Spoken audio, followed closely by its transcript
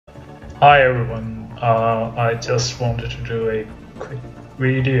Hi everyone, I just wanted to do a quick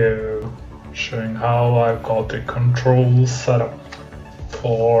video showing how I've got the controls set up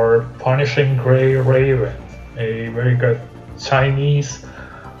for Punishing Grey Raven, a very good Chinese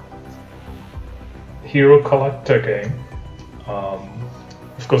hero collector game.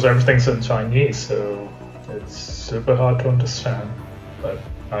 Of course everything's in Chinese, so it's super hard to understand, but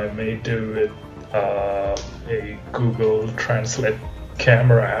I may do it a Google Translate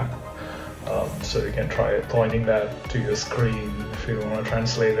camera app. So you can try pointing that to your screen if you want to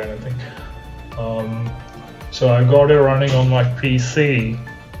translate anything. So I got it running on my PC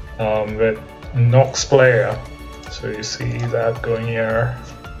with NoxPlayer. So you see that going here.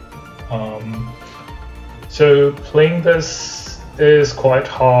 So playing this is quite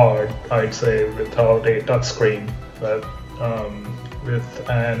hard, I'd say, without a touchscreen, but with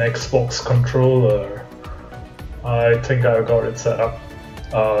an Xbox controller, I think I got it set up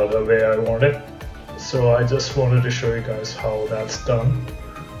the way I want it. So I just wanted to show you guys how that's done.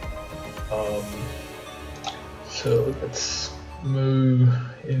 So let's move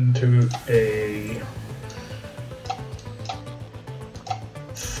into a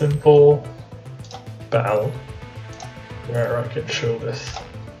simple battle where I can show this.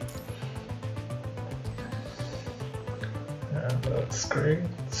 And that's great.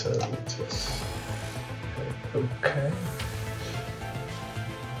 So just hit OK.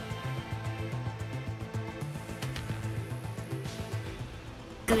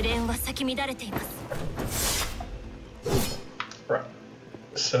 Right,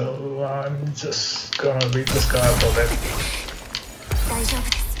 so I'm just gonna beat this guy up a bit.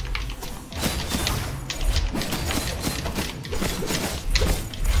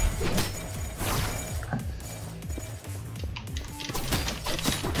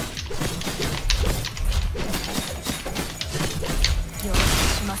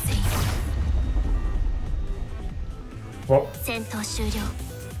 Well,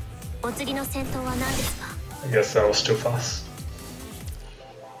 I guess that was too fast.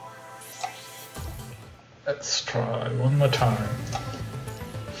 Let's try one more time.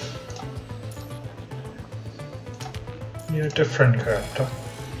 You're a different character.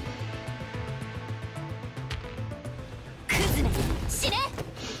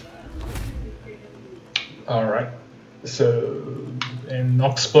 Alright, so in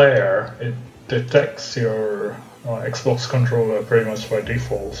NoxPlayer it detects your Xbox controller pretty much by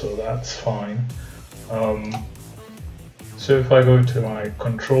default, so that's fine. So if I go to my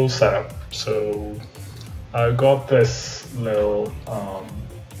control setup, so I got this little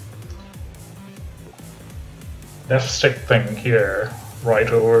left stick thing here right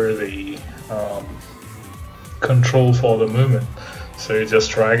over the control for the movement. So you just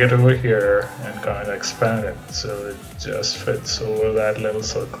drag it over here and kind of expand it so it just fits over that little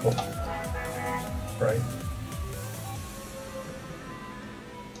circle, right?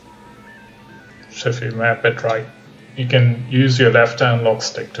 So if you map it right, you can use your left hand lock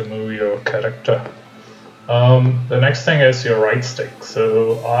stick to move your character. The next thing is your right stick.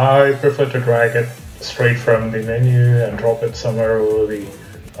 So I prefer to drag it straight from the menu and drop it somewhere over the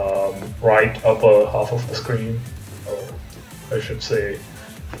right upper half of the screen, or I should say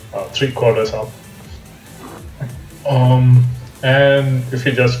 3/4 up. And if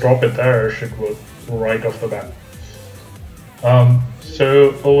you just drop it there, it should work right off the bat.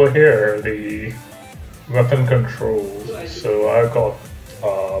 So over here, the weapon controls, so I got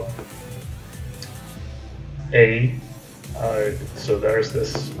so there's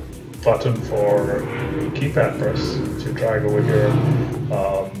this button for keypad press. So you drag over here,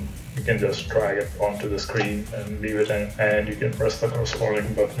 you can just drag it onto the screen and leave it in, and you can press the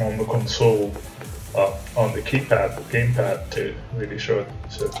corresponding button on the console on the gamepad to really show it.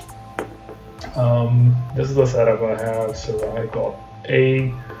 So this is the setup I have. So I got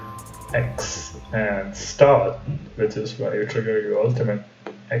A, X, and start, which is where you trigger your ultimate.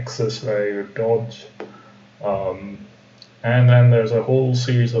 X is where you dodge. And then there's a whole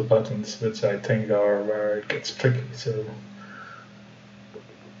series of buttons which I think are where it gets tricky. So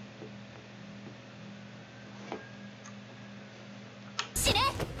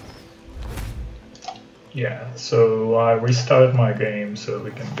yeah, so I restarted my game so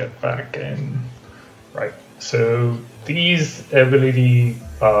we can get back in. Right, so these ability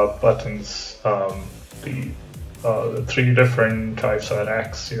buttons, the 3 different types of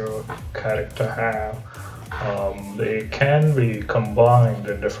attacks your character have, they can be combined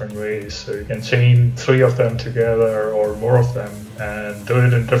in different ways. So you can chain 3 of them together or more of them and do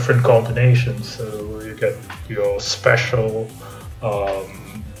it in different combinations. So you get your special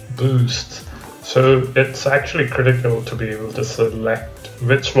boost. So it's actually critical to be able to select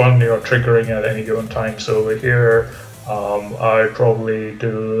which one you're triggering at any given time. So over here, I probably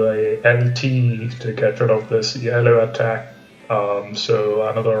do a LT to get rid of this yellow attack. So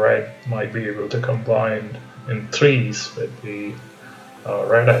another red might be able to combine in threes with the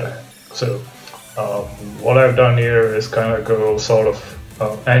red attack. So what I've done here is kind of go sort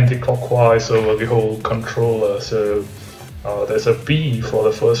of anti-clockwise over the whole controller. So there's a B for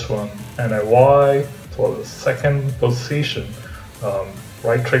the first one and a Y for the second position.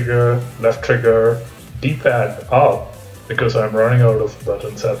 Right trigger, left trigger, D-pad up, because I'm running out of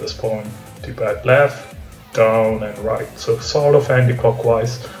buttons at this point. D-pad left, down and right, so sort of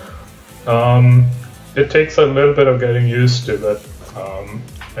anti-clockwise. It takes a little bit of getting used to, but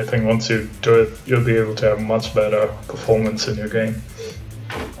I think once you do it, you'll be able to have much better performance in your game.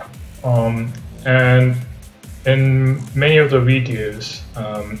 And in many of the videos,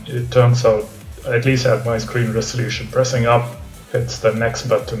 it turns out, at least at my screen resolution, pressing up hits the next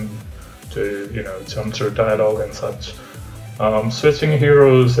button to, you know, jump through dialogue and such. Switching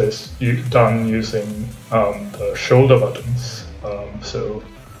heroes is done using the shoulder buttons. So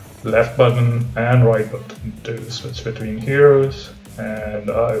left button and right button to switch between heroes, and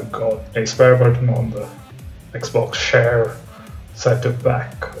I've got a spare button on the Xbox Share set to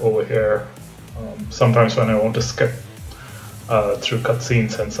back over here. Sometimes when I want to skip through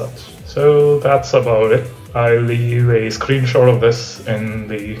cutscenes and such. So that's about it. I'll leave a screenshot of this in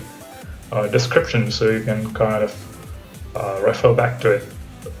the description so you can kind of refer back to it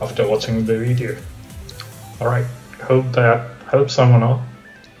after watching the video. Alright, hope that helps someone out,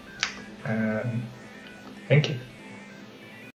 and thank you.